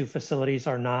those two facilities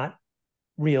are not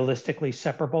realistically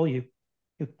separable. You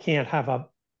can't have a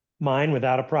mine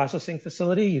without a processing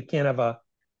facility. You can't have a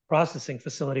processing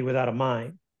facility without a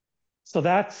mine. So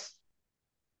that's,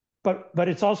 but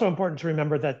it's also important to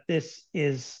remember that this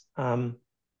is,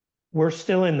 we're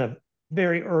still in the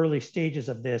very early stages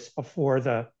of this before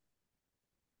the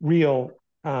real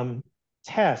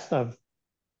test of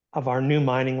our new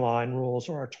mining law and rules,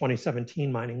 or our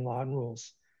 2017 mining law and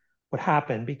rules, would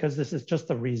happen, because this is just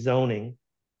the rezoning.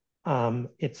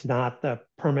 It's not the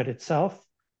permit itself,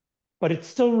 but it's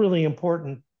still really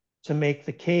important to make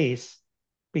the case,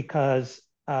 because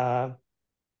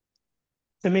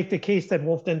to make the case that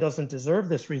Wolfden doesn't deserve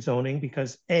this rezoning,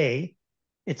 because A,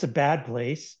 it's a bad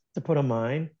place to put a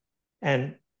mine,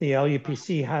 and the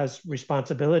LUPC has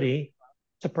responsibility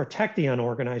to protect the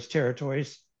unorganized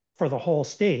territories for the whole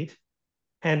state.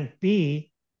 And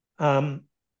B,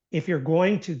 if you're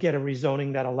going to get a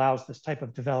rezoning that allows this type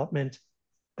of development,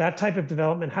 that type of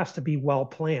development has to be well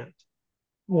planned.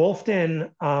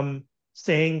 Wolfden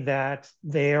saying that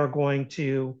they are going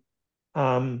to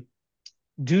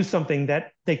do something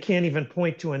that they can't even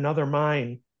point to another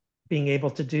mine being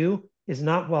able to do is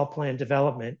not well planned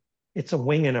development. It's a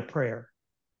wing and a prayer.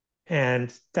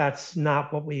 And that's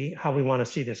not how we want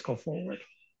to see this go forward.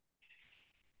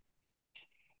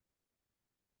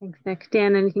 Thanks, Nick.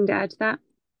 Dan, anything to add to that?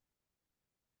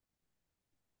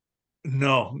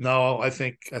 No, I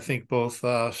think both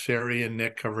Sherry and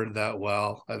Nick covered that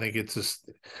well. I think it's just,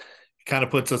 it kind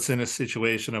of puts us in a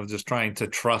situation of just trying to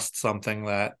trust something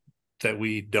that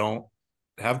we don't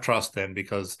have trust in,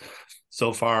 because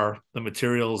so far the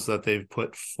materials that they've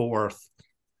put forth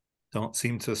don't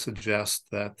seem to suggest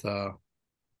that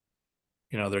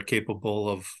they're capable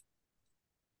of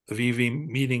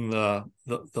even meeting the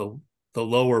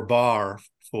lower bar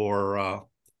for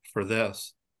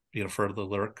this, for the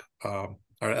LURC or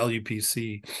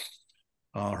LUPC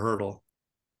hurdle.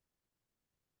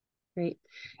 Great.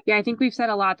 Yeah, I think we've said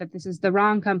a lot that this is the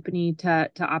wrong company to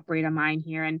operate a mine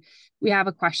here. And we have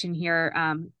a question here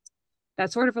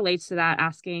that sort of relates to that,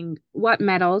 asking, what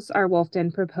metals are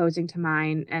Wolfden proposing to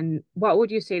mine? And what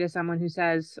would you say to someone who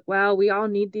says, well, we all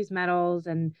need these metals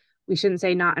and we shouldn't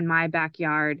say not in my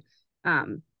backyard. How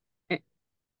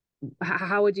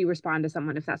would you respond to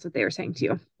someone if that's what they were saying to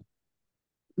you?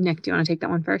 Nick, do you want to take that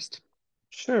one first?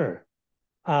 Sure.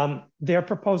 They're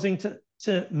proposing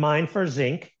to mine for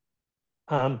zinc.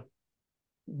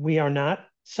 We are not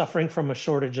suffering from a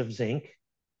shortage of zinc.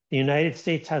 The United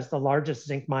States has the largest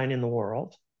zinc mine in the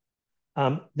world.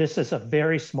 This is a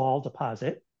very small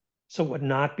deposit, so it would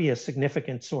not be a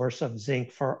significant source of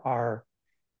zinc for our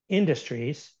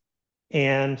industries.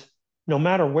 And no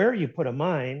matter where you put a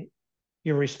mine,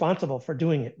 you're responsible for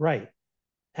doing it right.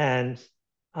 And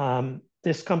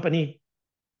this company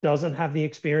doesn't have the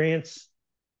experience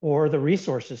or the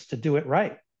resources to do it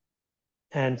right.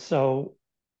 And so,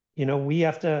 you know, we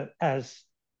have to, as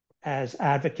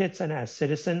advocates and as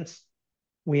citizens,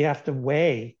 we have to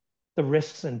weigh the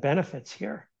risks and benefits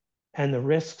here. And the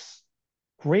risks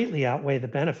greatly outweigh the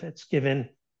benefits given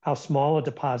how small a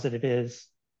deposit it is.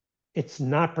 It's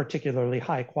not particularly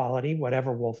high quality,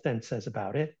 whatever Wolf Den says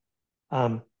about it.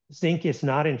 Zinc is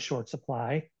not in short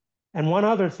supply. And one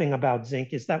other thing about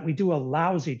zinc is that we do a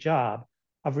lousy job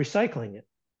of recycling it.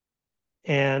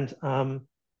 And,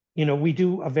 you know, we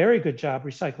do a very good job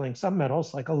recycling some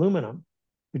metals like aluminum.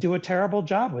 We do a terrible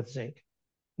job with zinc.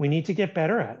 We need to get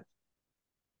better at it.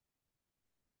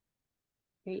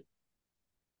 Great.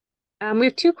 We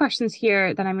have two questions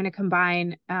here that I'm going to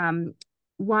combine.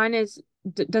 One is,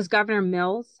 does Governor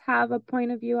Mills have a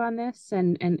point of view on this?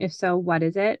 And if so, what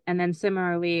is it? And then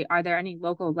similarly, are there any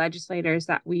local legislators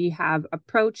that we have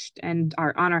approached and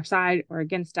are on our side or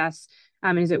against us?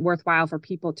 And is it worthwhile for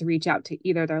people to reach out to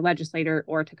either their legislator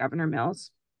or to Governor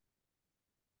Mills?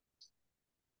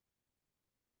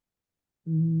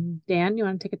 Dan, you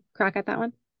want to take a crack at that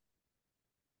one?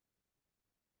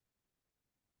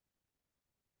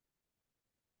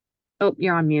 Oh,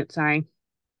 you're on mute, sorry.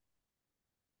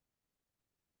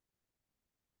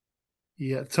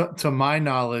 Yeah, to my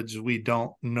knowledge, we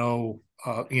don't know,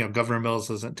 you know, Governor Mills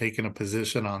hasn't taken a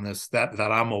position on this that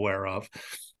I'm aware of.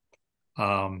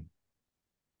 And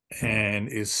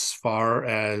as far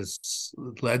as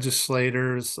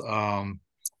legislators,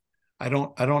 I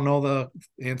don't know the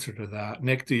answer to that.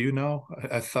 Nick, do you know?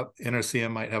 I thought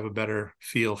NRCM might have a better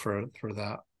feel for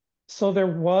that. So there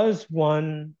was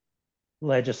one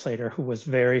legislator who was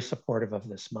very supportive of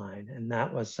this mine, and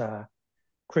that was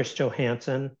Chris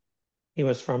Johansson. He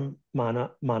was from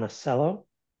Monticello,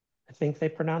 I think they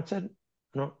pronounce it.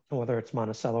 I don't know whether it's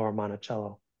Monticello or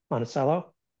Monticello.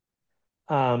 Monticello.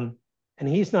 And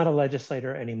he's not a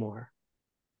legislator anymore.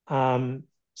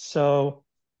 So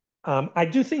I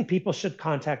do think people should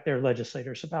contact their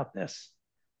legislators about this.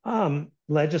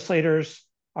 Legislators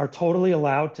are totally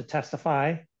allowed to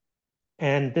testify,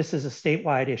 and this is a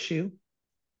statewide issue.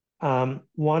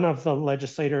 One of the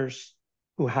legislators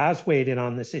who has weighed in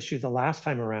on this issue the last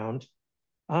time around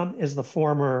is the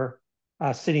former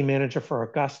city manager for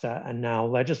Augusta and now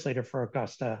legislator for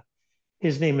Augusta.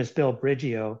 His name is Bill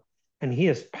Briggio, and he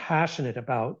is passionate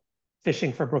about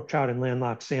fishing for brook trout and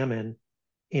landlocked salmon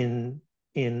in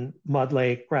Mud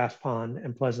Lake, Grass Pond,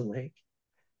 and Pleasant Lake.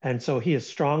 And so he is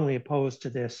strongly opposed to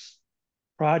this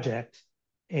project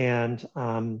and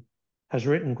has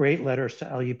written great letters to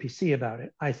LUPC about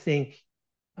it. I think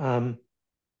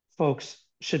folks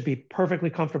should be perfectly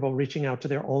comfortable reaching out to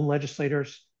their own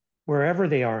legislators wherever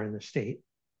they are in the state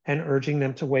and urging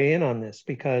them to weigh in on this,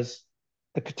 because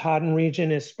the Katahdin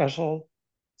region is special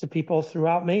to people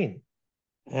throughout Maine.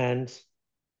 And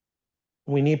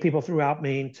we need people throughout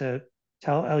Maine to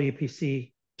tell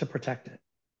LUPC to protect it.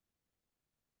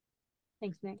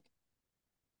 Thanks, Nick.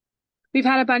 We've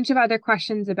had a bunch of other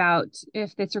questions about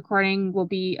if this recording will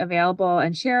be available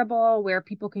and shareable, where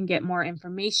people can get more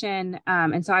information.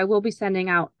 And so I will be sending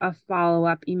out a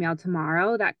follow-up email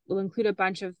tomorrow that will include a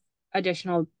bunch of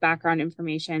additional background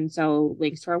information. So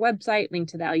links to our website, link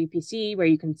to the LUPC where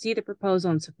you can see the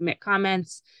proposal and submit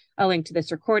comments, a link to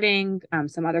this recording,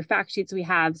 some other fact sheets we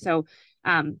have. So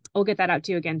I'll get that out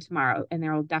to you again tomorrow, and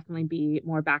there will definitely be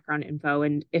more background info.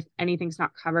 And if anything's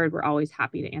not covered, we're always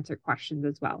happy to answer questions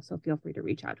as well. So feel free to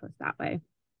reach out to us that way.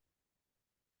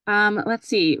 Let's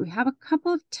see, we have a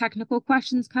couple of technical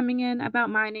questions coming in about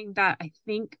mining that I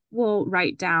think we'll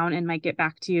write down and might get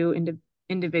back to you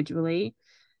individually.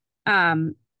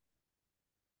 One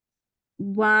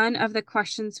of the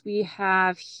questions we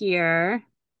have here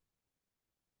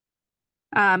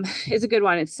is a good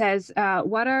one. It says,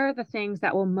 what are the things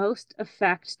that will most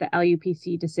affect the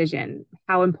LUPC decision?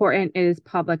 How important is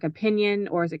public opinion,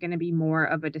 or is it going to be more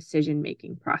of a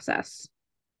decision-making process?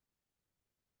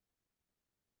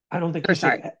 I don't think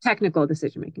technical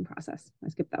decision-making process. I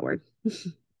skipped that word.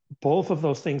 Both of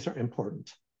those things are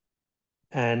important.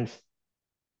 And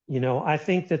I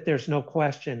think that there's no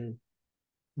question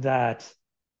that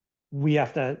we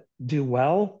have to do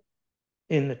well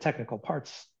in the technical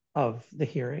parts of the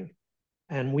hearing.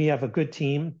 And we have a good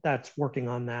team that's working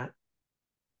on that.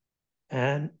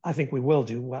 And I think we will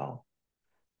do well.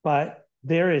 But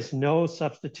there is no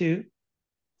substitute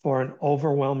for an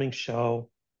overwhelming show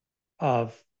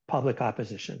of public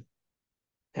opposition.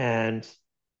 And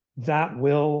that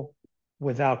will,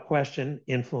 without question,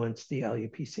 influence the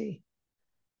LUPC.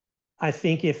 I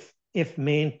think if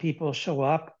Maine people show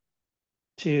up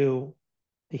to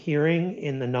the hearing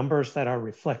in the numbers that are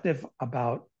reflective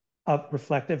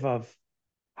of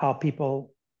how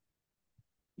people,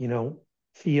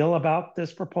 feel about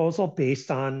this proposal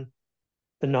based on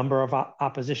the number of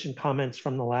opposition comments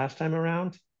from the last time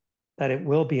around, that it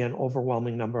will be an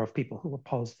overwhelming number of people who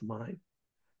oppose the mine.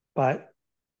 But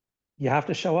you have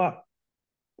to show up.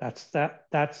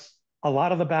 That's a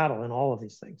lot of the battle in all of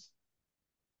these things.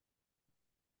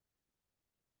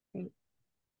 Great.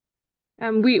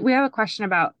 We have a question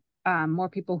about more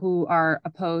people who are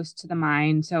opposed to the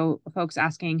mine. So folks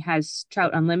asking, has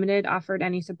Trout Unlimited offered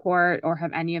any support, or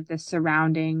have any of the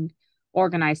surrounding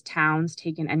organized towns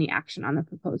taken any action on the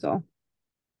proposal?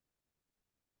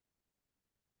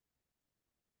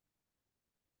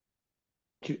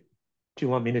 Do you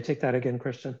want me to take that again,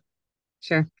 Kristen?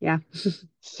 Sure, yeah.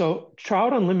 So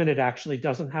Trout Unlimited actually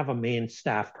doesn't have a main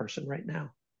staff person right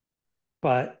now,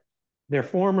 but their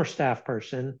former staff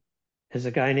person is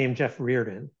a guy named Jeff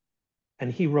Reardon,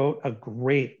 and he wrote a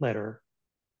great letter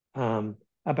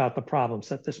about the problems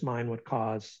that this mine would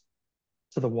cause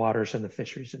to the waters and the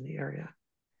fisheries in the area.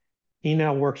 He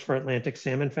now works for Atlantic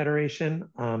Salmon Federation.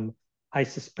 I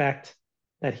suspect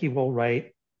that he will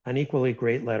write an equally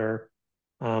great letter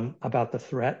about the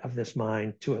threat of this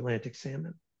mine to Atlantic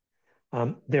salmon.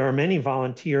 There are many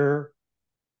volunteer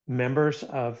members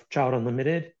of Trout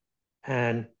Unlimited,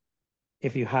 and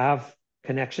if you have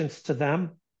connections to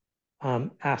them,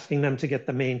 asking them to get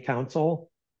the Maine Council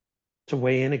to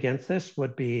weigh in against this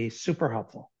would be super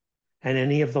helpful. And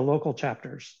any of the local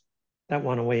chapters that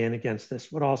want to weigh in against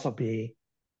this would also be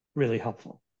really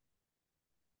helpful.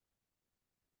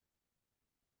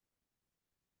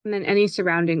 And then any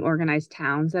surrounding organized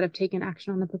towns that have taken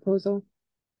action on the proposal?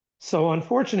 So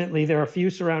unfortunately, there are a few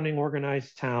surrounding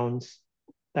organized towns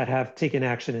that have taken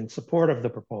action in support of the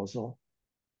proposal.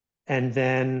 And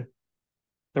then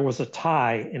there was a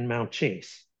tie in Mount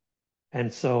Chase.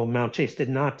 And so Mount Chase did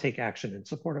not take action in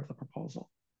support of the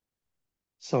proposal.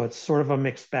 So it's sort of a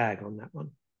mixed bag on that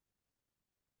one.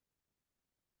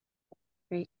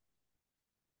 Great.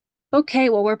 Okay,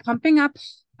 well, we're pumping up,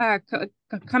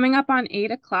 coming up on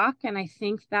 8 o'clock, and I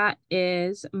think that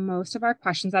is most of our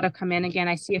questions that have come in. Again,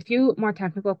 I see a few more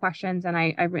technical questions, and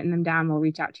I've written them down. We'll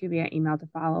reach out to you via email to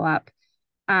follow up.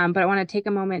 But I want to take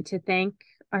a moment to thank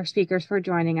our speakers for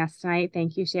joining us tonight.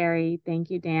 Thank you, Sherry. Thank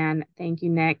you, Dan. Thank you,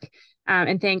 Nick.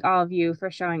 And thank all of you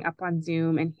for showing up on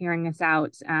Zoom and hearing us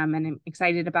out. And I'm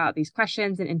excited about these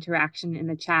questions and interaction in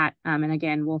the chat. And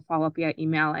again, we'll follow up via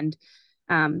email and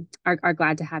are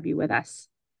glad to have you with us.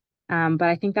 But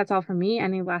I think that's all from me.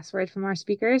 Any last word from our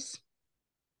speakers?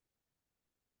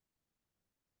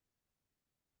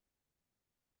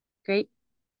 Great.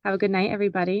 Have a good night,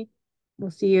 everybody.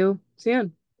 We'll see you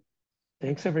soon.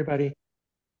 Thanks, everybody.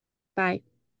 Bye.